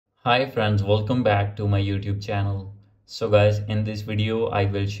Hi friends, welcome back to my YouTube channel. So guys, in this video I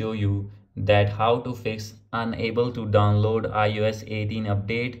will show you that how to fix unable to download iOS 18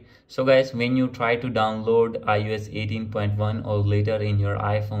 update. So guys, when you try to download iOS 18.1 or later in your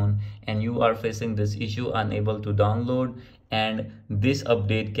iPhone and you are facing this issue unable to download, and this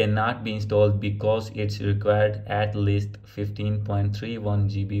update cannot be installed because it's required at least 15.31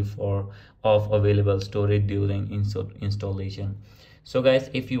 GB of available storage during installation. So guys,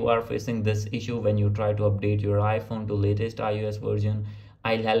 if you are facing this issue when you try to update your iPhone to latest iOS version,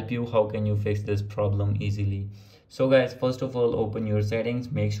 I'll help you how can you fix this problem easily. So guys, first of all, open your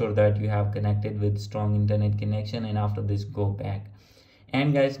settings, make sure that you have connected with strong internet connection, and after this go back.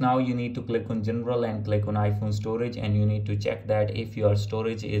 And guys, now you need to click on general and click on iPhone storage, and you need to check that if your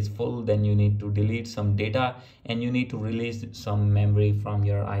storage is full, then you need to delete some data and you need to release some memory from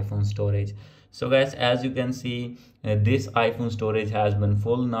your iPhone storage. So guys, as you can see, this iPhone storage has been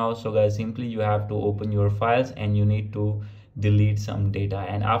full now. So guys, simply you have to open your files and you need to delete some data,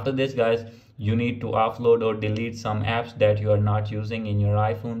 and after this guys, you need to offload or delete some apps that you are not using in your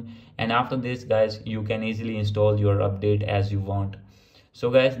iPhone, and after this guys, you can easily install your update as you want. So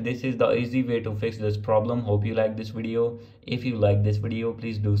guys, this is the easy way to fix this problem. Hope you like this video. If you like this video,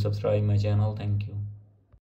 please do subscribe my channel. Thank you.